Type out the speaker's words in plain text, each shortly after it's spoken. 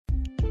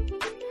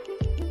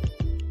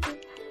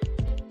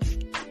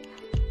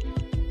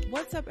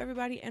What's up,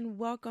 everybody, and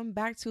welcome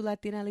back to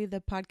Latinally, the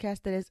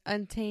podcast that is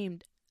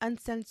untamed,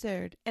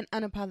 uncensored, and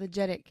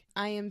unapologetic.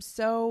 I'm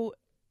so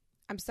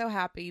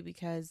happy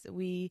because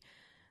we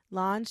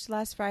launched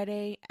last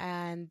Friday,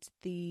 and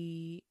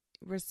the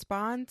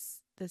response,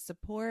 the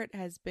support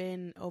has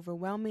been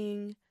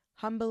overwhelming,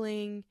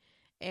 humbling,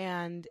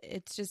 and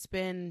it's just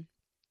been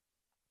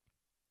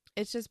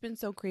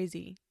so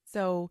crazy.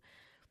 So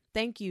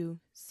thank you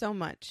so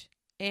much.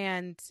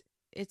 And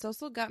it's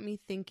also got me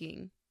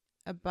thinking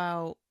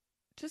about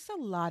just a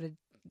lot of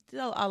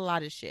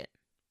shit,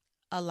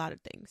 a lot of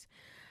things.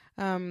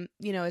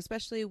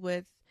 Especially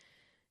with,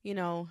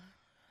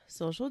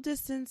 social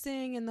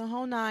distancing and the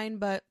whole nine,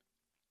 but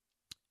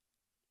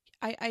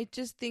I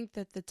just think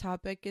that the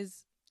topic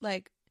is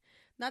like,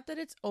 not that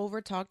it's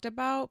over talked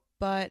about,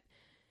 but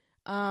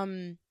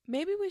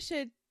maybe we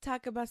should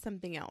talk about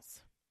something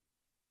else.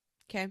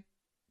 Okay.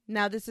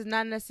 Now, this is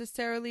not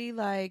necessarily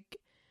like,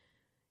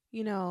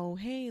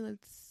 hey,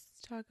 let's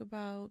talk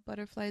about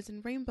butterflies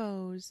and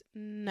rainbows.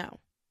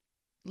 No.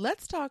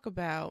 Let's talk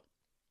about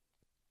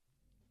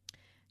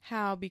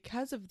how,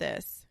 because of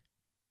this,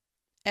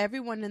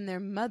 everyone and their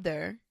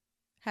mother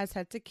has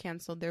had to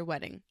cancel their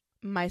wedding,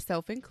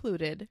 myself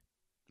included.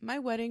 My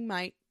wedding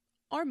might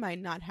or might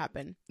not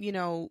happen.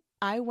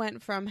 I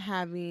went from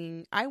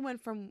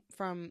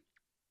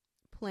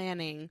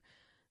planning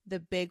the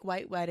big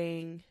white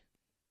wedding,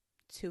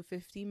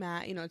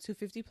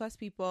 250 plus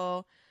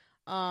people,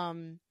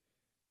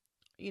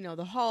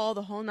 the hall,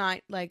 the whole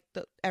night, like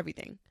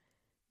everything.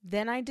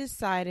 Then I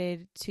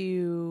decided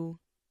to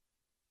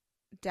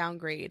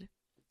downgrade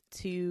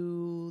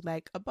to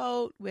like a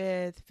boat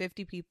with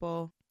 50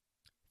 people,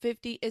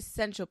 50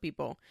 essential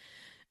people.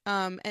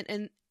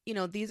 And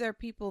these are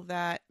people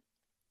that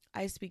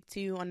I speak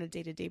to on a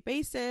day-to-day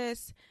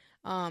basis,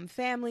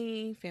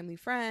 family,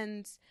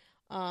 friends,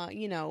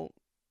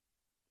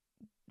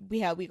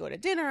 we go to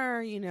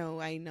dinner,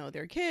 I know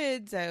their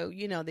kids,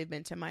 they've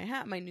been to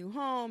my new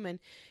home. And,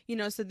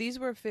 so these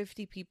were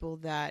 50 people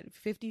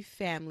 50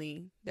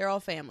 family, they're all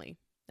family.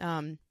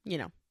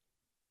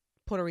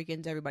 Puerto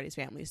Ricans, everybody's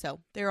family.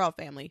 So they're all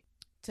family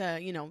to,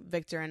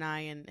 Victor and I,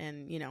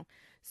 and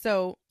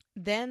so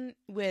then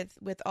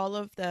with all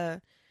of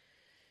the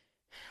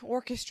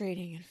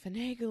orchestrating and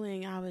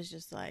finagling, I was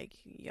just like,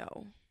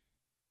 yo,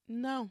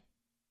 no,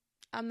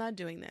 I'm not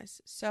doing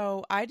this.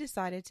 So I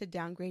decided to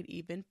downgrade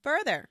even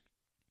further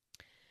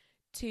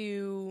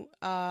to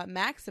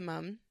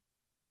maximum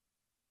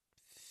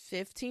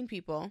 15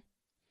 people,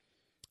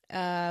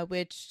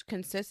 which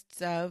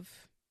consists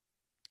of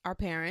our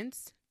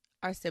parents,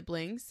 our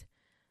siblings,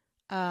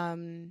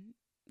 one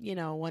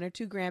or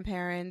two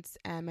grandparents,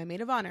 and my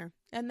maid of honor.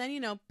 And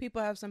then,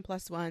 people have some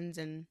plus ones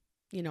and,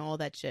 all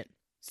that shit.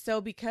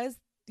 So because,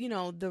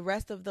 the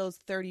rest of those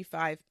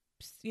 35,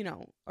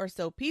 or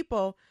so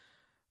people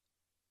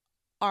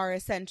are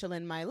essential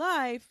in my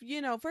life,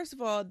 first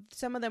of all,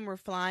 some of them were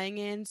flying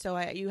in. So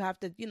I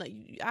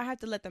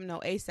had to let them know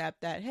ASAP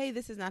that, hey,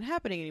 this is not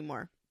happening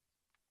anymore.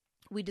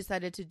 We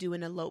decided to do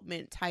an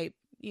elopement type,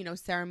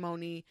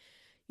 ceremony,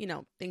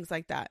 things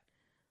like that.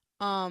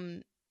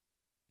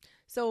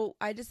 So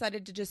I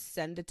decided to just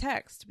send a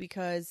text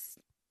because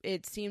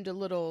it seemed a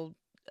little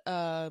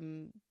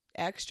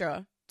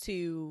extra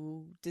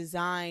to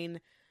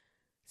design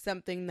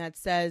something that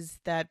says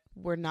that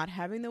we're not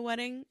having the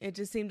wedding. It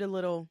just seemed a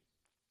little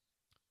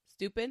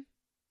stupid.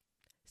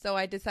 So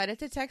I decided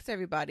to text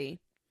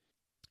everybody.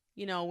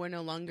 We're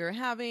no longer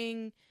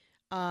having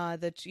our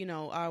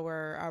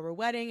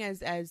wedding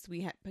as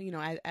we had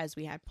as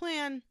we had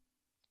planned.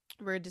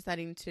 We're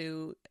deciding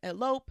to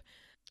elope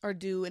or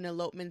do an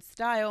elopement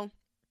style.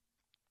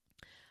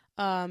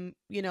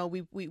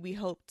 We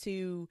hope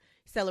to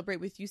celebrate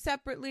with you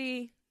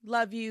separately.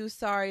 Love you.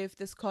 Sorry if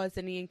this caused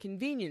any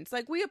inconvenience.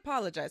 Like, we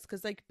apologize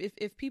because, like,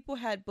 if people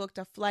had booked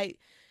a flight,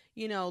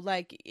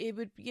 like, it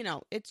would,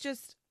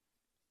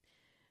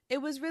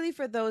 it was really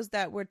for those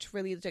that were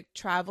really like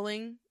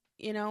traveling,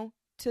 to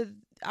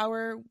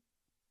our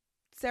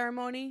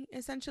ceremony,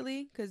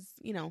 essentially, because,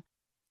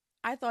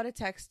 I thought a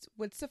text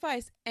would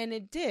suffice, and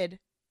it did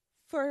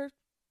for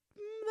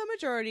the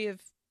majority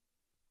of,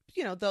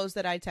 those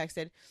that I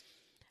texted,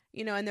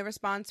 and the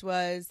response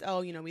was, oh,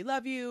 we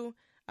love you.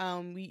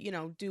 We,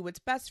 do what's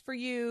best for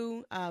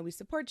you. We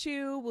support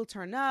you. We'll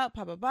turn up,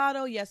 pop a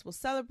bottle. Yes, we'll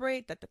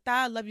celebrate.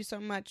 Love you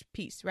so much.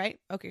 Peace. Right?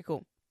 Okay,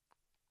 cool.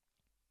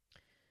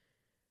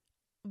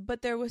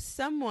 But there was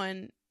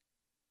someone,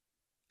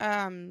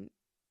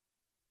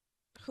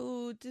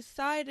 who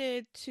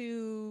decided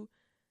to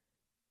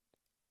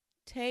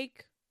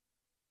take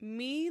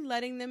me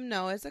letting them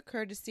know as a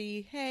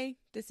courtesy, hey,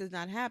 this is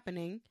not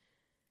happening.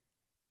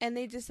 And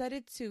they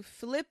decided to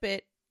flip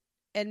it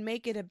and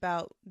make it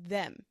about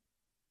them.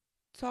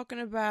 Talking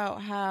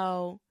about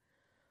how,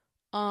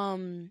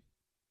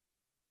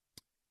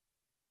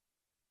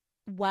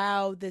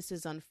 wow, this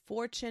is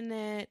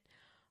unfortunate.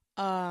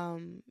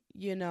 I'm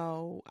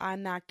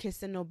not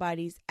kissing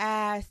nobody's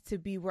ass to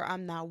be where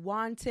I'm not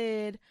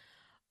wanted.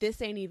 This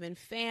ain't even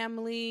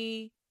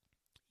family.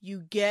 You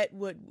get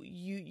what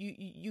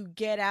you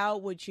get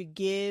out what you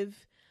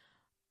give.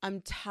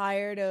 I'm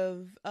tired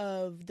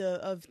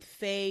of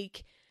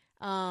fake.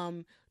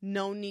 No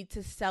need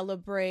to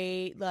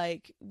celebrate.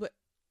 Like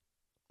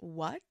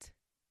what?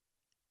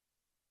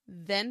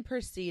 Then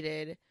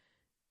proceeded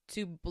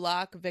to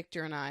block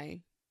Victor and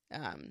I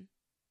on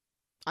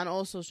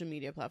all social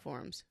media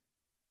platforms.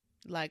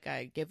 Like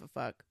I give a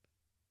fuck.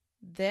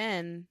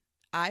 Then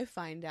I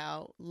find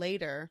out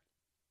later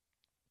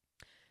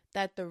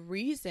that the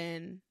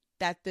reason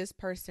that this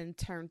person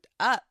turned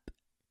up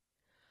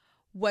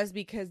was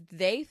because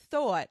they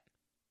thought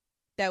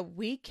that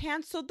we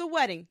canceled the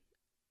wedding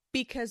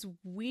because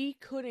we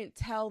couldn't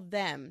tell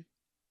them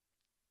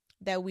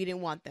that we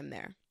didn't want them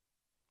there.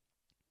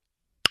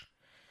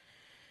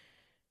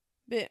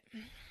 But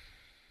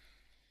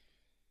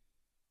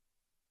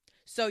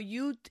so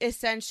you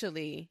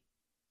essentially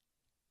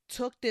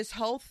took this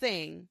whole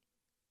thing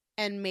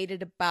and made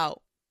it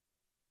about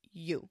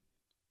you.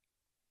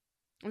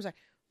 I'm sorry.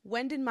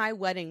 When did my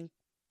wedding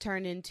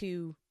turn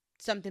into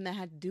something that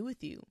had to do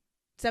with you?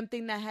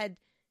 Something that had,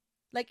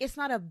 like, it's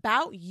not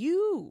about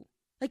you.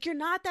 Like, you're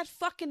not that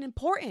fucking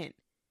important.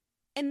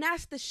 And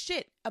that's the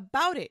shit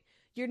about it.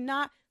 You're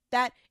not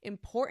that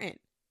important.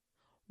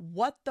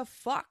 What the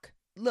fuck?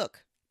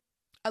 Look,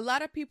 a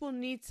lot of people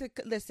need to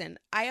listen.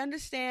 I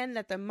understand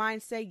that the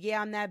mindset,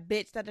 yeah, I'm that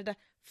bitch,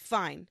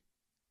 fine.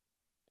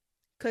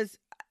 Because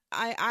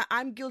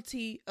I'm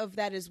guilty of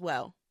that as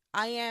well.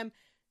 I am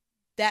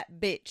that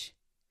bitch.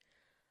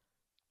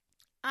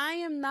 I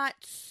am not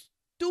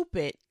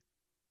stupid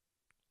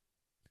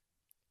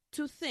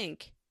to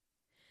think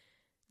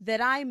that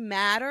I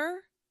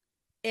matter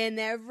in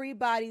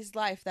everybody's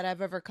life that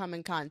I've ever come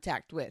in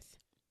contact with.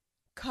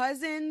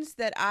 Cousins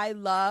that I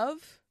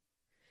love,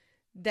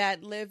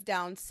 that live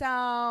down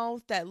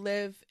south, that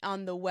live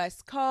on the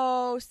West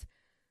Coast.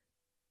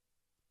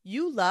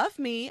 You love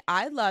me.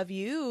 I love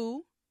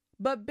you.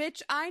 But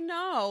bitch, I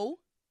know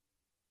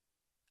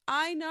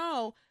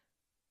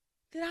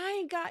that I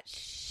ain't got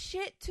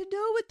shit to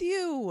do with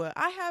you.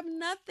 I have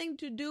nothing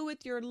to do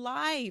with your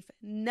life.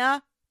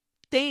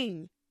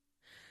 Nothing.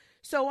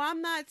 So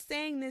I'm not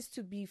saying this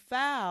to be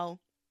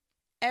foul.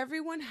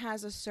 Everyone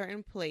has a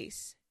certain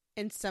place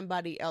in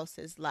somebody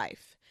else's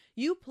life.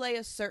 You play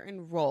a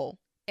certain role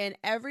in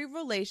every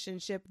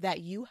relationship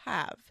that you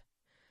have,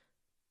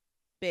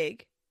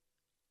 big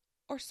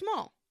or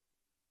small.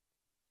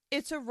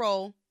 It's a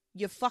role.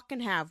 You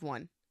fucking have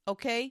one,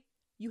 okay?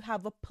 You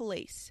have a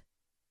place,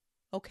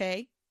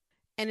 okay?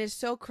 And it's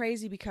so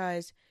crazy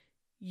because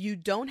you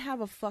don't have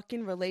a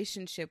fucking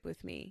relationship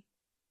with me.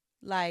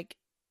 Like,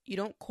 you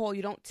don't call,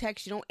 you don't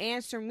text, you don't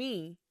answer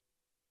me.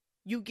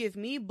 You give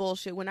me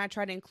bullshit when I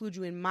try to include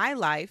you in my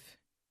life.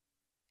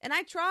 And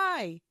I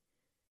try.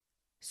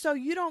 So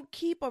you don't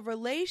keep a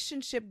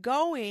relationship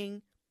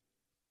going,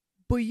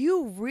 but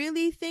you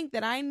really think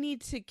that I need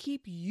to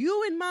keep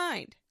you in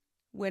mind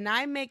when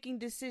I'm making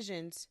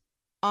decisions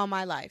on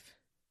my life?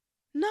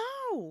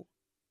 No.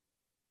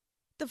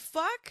 The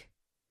fuck?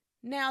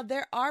 Now,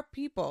 there are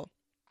people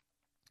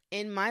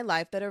in my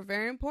life that are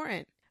very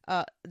important.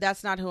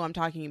 That's not who I'm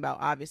talking about,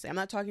 obviously. I'm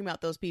not talking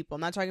about those people.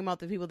 I'm not talking about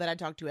the people that I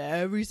talk to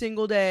every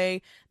single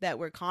day, that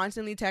we're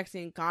constantly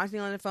texting,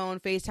 constantly on the phone,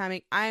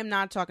 FaceTiming. I am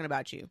not talking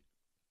about you.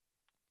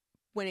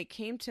 When it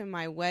came to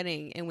my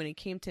wedding and when it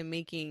came to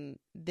making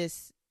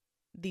these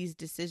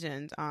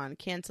decisions on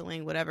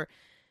canceling, whatever,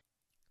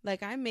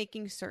 like, I'm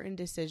making certain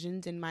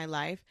decisions in my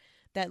life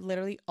that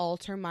literally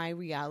alter my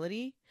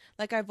reality.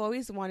 Like, I've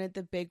always wanted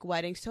the big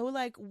wedding. So,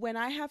 like, when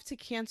I have to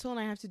cancel and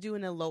I have to do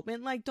an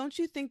elopement, like, don't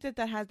you think that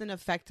has an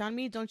effect on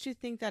me? Don't you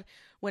think that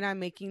when I'm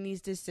making these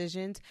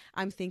decisions,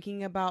 I'm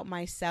thinking about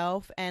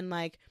myself and,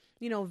 like,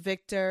 you know,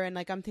 Victor, and,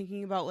 like, I'm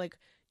thinking about, like,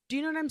 do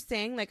you know what I'm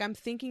saying? Like, I'm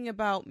thinking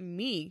about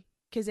me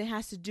because it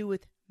has to do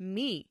with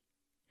me.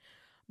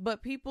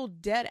 But people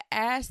dead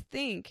ass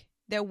think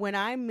that when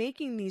I'm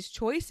making these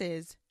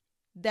choices,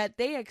 that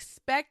they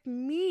expect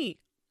me.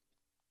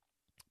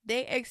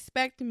 They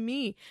expect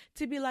me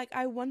to be like,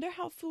 I wonder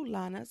how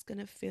Fulana's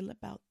gonna feel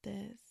about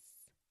this.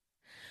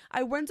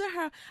 I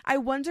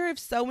wonder if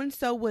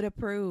so-and-so would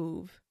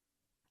approve.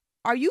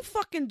 Are you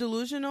fucking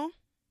delusional?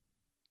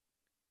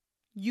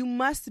 You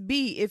must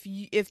be.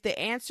 If the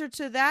answer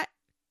to that,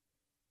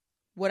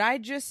 what I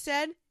just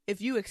said,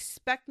 if you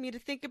expect me to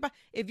think about,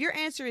 if your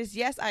answer is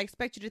yes, I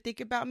expect you to think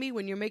about me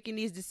when you're making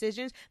these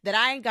decisions that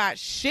I ain't got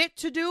shit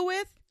to do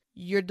with,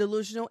 you're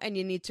delusional and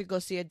you need to go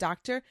see a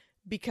doctor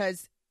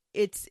because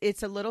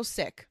it's a little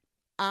sick.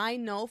 I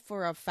know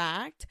for a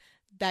fact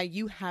that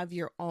you have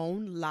your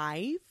own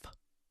life.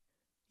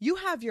 You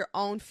have your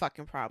own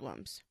fucking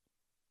problems.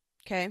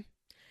 Okay?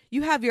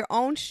 You have your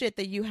own shit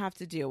that you have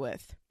to deal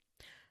with.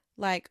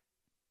 Like,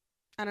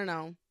 I don't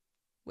know.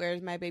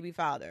 Where's my baby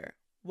father?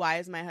 Why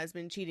is my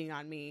husband cheating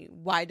on me?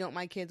 Why don't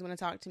my kids want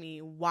to talk to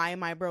me? Why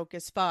am I broke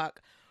as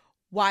fuck?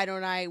 Why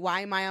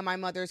am I on my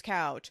mother's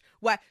couch?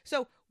 Why?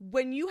 So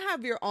when you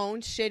have your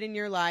own shit in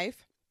your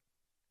life,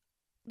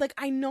 like,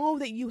 I know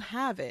that you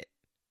have it.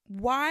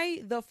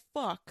 Why the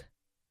fuck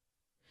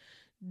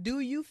do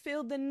you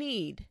feel the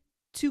need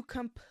to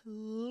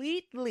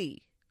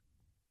completely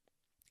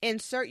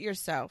insert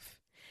yourself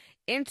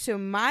into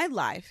my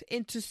life,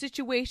 into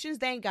situations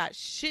that ain't got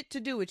shit to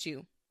do with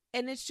you?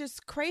 And it's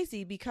just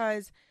crazy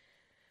because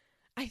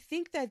I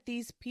think that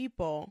these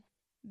people,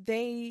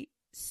 they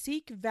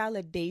seek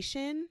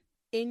validation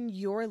in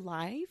your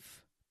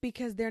life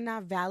because they're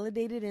not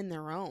validated in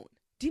their own.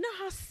 Do you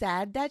know how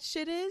sad that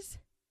shit is?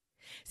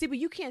 See, but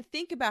you can't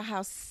think about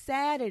how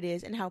sad it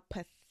is and how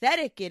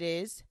pathetic it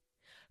is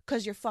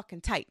because you're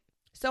fucking tight.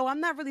 So I'm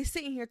not really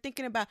sitting here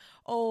thinking about,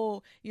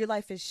 oh, your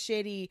life is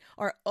shitty,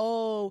 or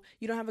oh,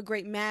 you don't have a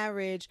great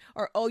marriage,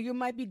 or oh, you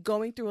might be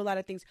going through a lot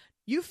of things.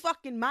 You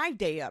fucking my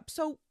day up.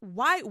 So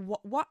why,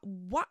 what?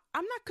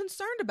 I'm not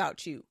concerned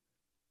about you.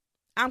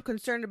 I'm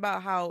concerned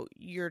about how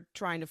you're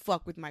trying to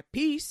fuck with my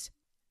peace.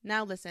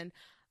 Now listen,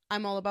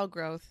 I'm all about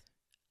growth.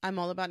 I'm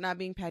all about not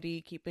being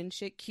petty, keeping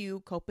shit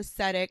cute,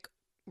 copacetic,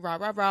 rah,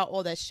 rah, rah,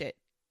 all that shit.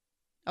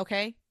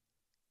 Okay?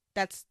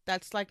 That's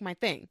like my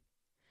thing.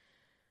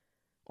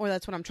 Or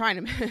that's what I'm trying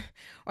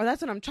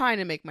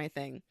to make my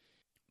thing.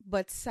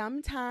 But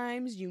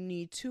sometimes you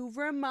need to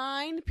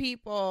remind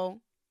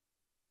people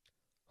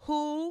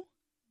who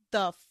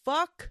the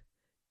fuck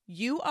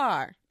you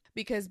are.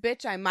 Because,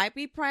 bitch, I might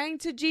be praying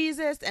to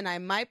Jesus and I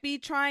might be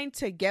trying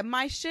to get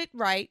my shit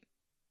right,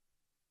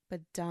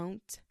 but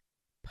don't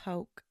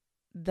poke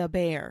the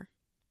bear.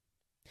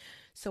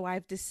 So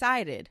I've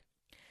decided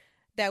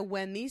that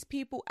when these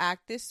people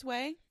act this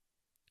way,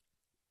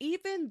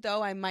 even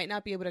though I might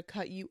not be able to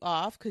cut you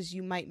off because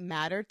you might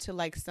matter to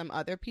like some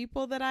other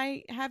people that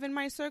I have in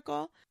my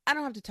circle, I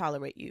don't have to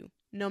tolerate you.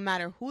 No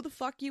matter who the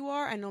fuck you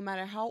are and no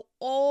matter how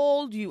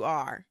old you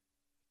are.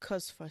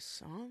 Because for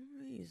some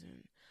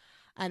reason,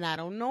 and I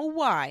don't know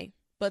why,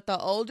 but the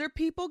older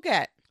people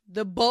get,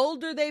 the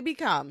bolder they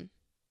become.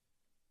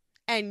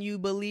 And you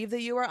believe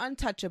that you are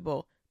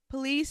untouchable.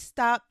 Please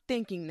stop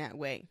thinking that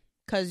way.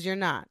 Because you're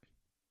not.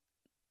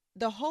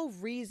 The whole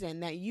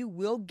reason that you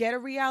will get a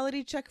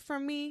reality check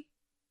from me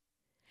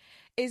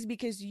is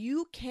because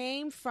you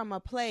came from a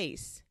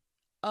place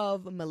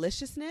of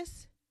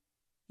maliciousness.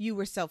 You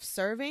were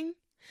self-serving.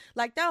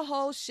 Like that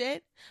whole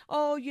shit.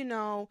 Oh,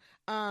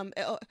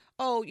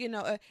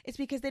 it's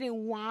because they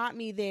didn't want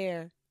me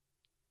there.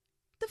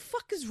 The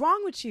fuck is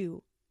wrong with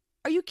you?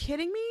 Are you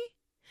kidding me?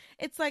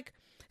 It's like,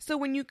 so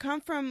when you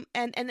come from,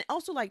 and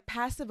also like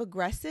passive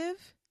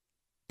aggressive,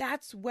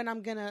 that's when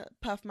I'm going to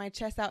puff my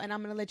chest out and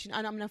I'm going to let you know,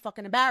 and I'm going to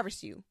fucking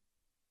embarrass you.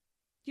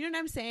 You know what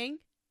I'm saying?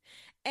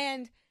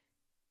 And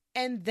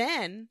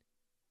then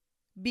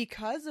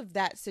because of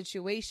that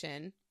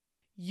situation,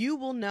 you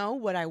will know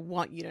what I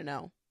want you to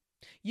know.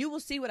 You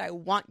will see what I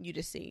want you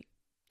to see.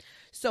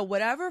 So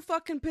whatever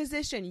fucking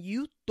position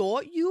you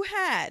thought you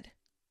had,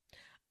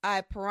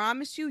 I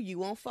promise you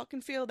won't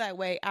fucking feel that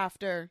way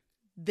after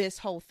this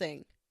whole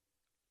thing.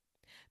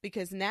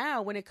 Because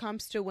now when it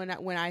comes to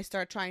when I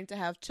start trying to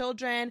have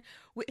children,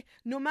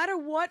 no matter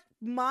what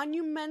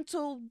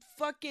monumental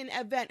fucking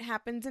event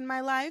happens in my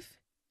life,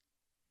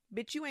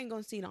 bitch, you ain't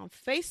gonna see it on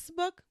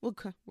Facebook.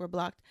 We're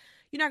blocked.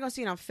 You're not gonna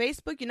see it on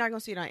Facebook. You're not gonna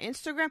see it on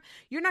Instagram.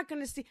 You're not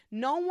gonna see,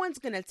 no one's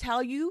gonna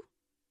tell you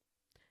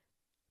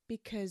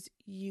because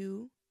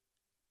you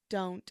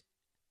don't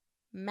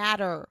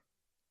matter.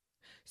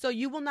 So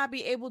you will not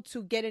be able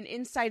to get an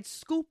inside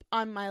scoop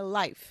on my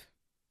life.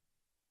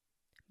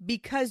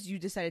 Because you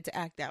decided to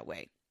act that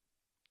way.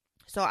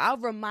 So I'll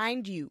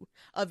remind you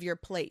of your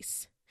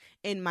place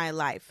in my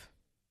life.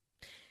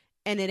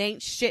 And it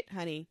ain't shit,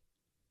 honey.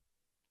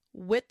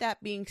 With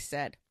that being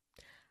said,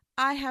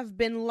 I have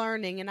been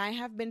learning and I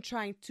have been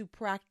trying to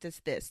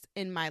practice this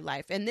in my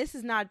life. And this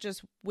is not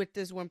just with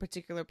this one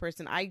particular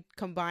person. I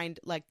combined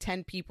like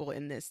 10 people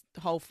in this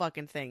whole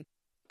fucking thing.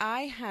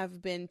 I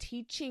have been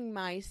teaching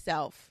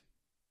myself,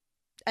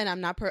 and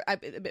I'm not,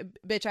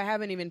 bitch, I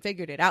haven't even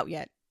figured it out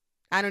yet.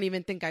 I don't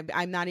even think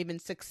I'm not even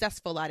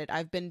successful at it.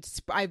 I've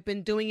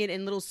been doing it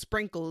in little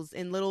sprinkles,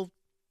 in little,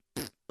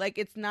 like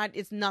it's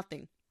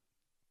nothing.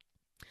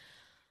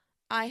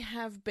 I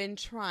have been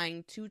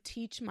trying to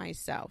teach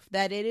myself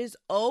that it is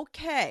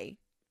okay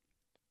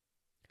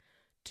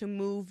to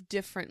move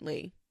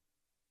differently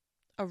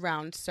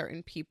around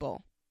certain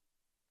people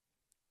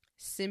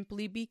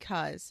simply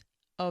because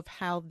of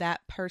how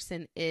that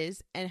person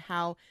is and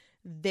how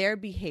their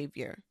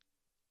behavior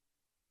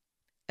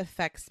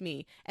affects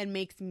me and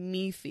makes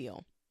me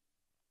feel.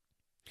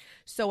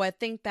 So I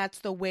think that's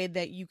the way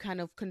that you kind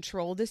of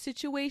control the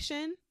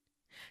situation,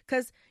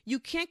 because you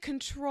can't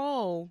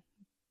control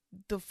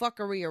the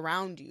fuckery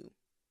around you.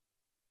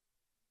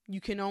 You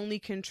can only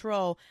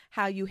control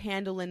how you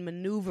handle and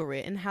maneuver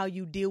it and how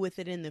you deal with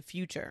it in the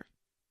future.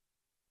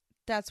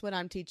 That's what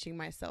I'm teaching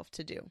myself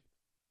to do.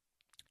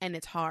 And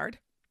it's hard.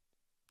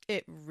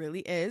 It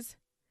really is.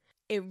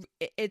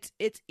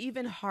 It's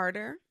even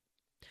harder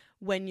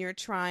when you're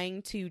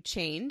trying to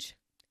change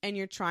and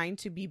you're trying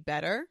to be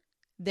better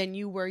than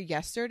you were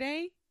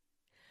yesterday,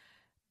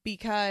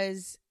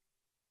 because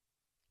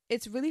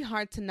it's really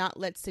hard to not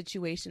let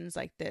situations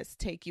like this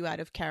take you out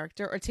of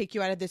character or take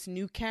you out of this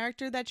new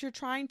character that you're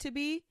trying to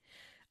be.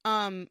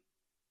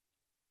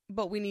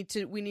 But we need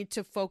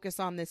to focus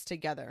on this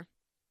together.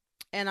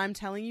 And I'm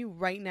telling you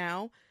right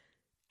now,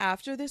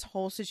 after this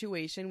whole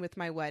situation with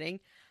my wedding,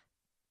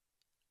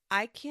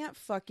 I can't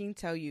fucking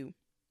tell you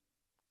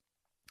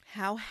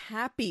how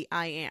happy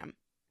I am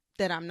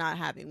that I'm not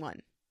having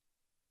one.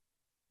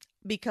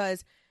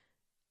 Because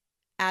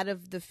out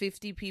of the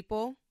 50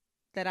 people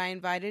that I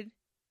invited,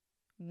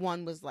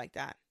 one was like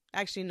that.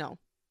 Actually, no,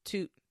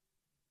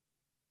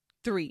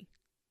 three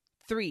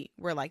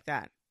were like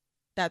that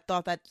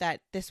thought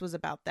that this was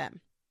about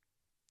them.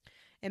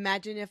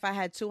 Imagine if I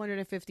had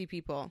 250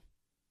 people.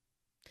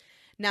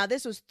 Now,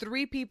 this was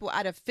 3 people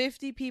out of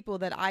 50 people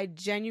that I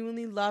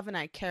genuinely love and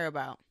I care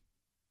about.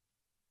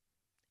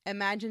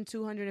 Imagine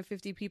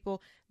 250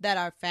 people that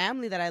are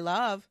family that I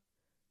love,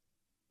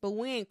 but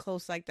we ain't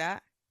close like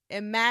that.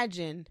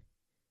 Imagine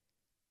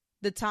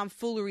the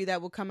tomfoolery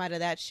that will come out of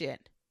that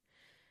shit.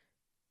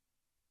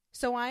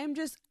 So I'm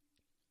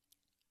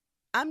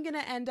going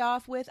to end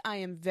off with, I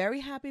am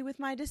very happy with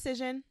my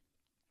decision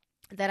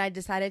that I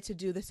decided to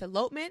do this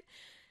elopement,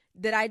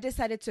 that I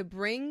decided to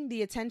bring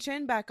the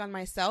attention back on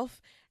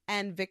myself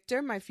and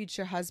Victor, my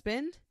future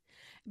husband,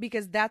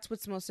 because that's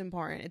what's most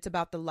important. It's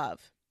about the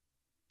love.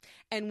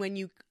 And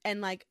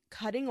like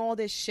cutting all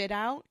this shit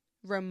out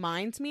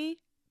reminds me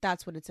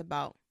that's what it's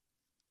about.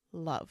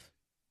 Love.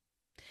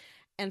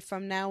 And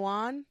from now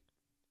on,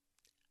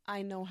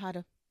 I know how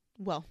to,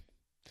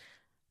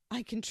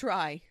 I can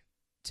try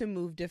to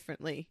move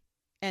differently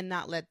and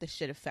not let the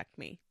shit affect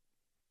me,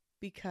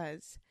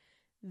 because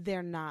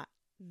they're not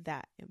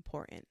that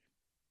important.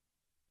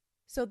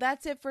 So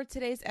that's it for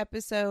today's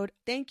episode.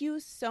 Thank you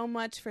so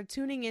much for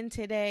tuning in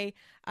today.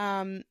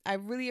 I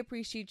really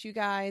appreciate you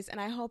guys, and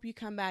I hope you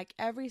come back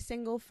every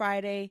single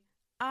Friday.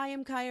 I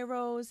am Kaya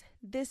Rose.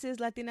 This is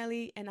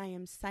Latinally, and I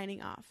am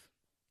signing off.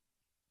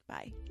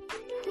 Bye.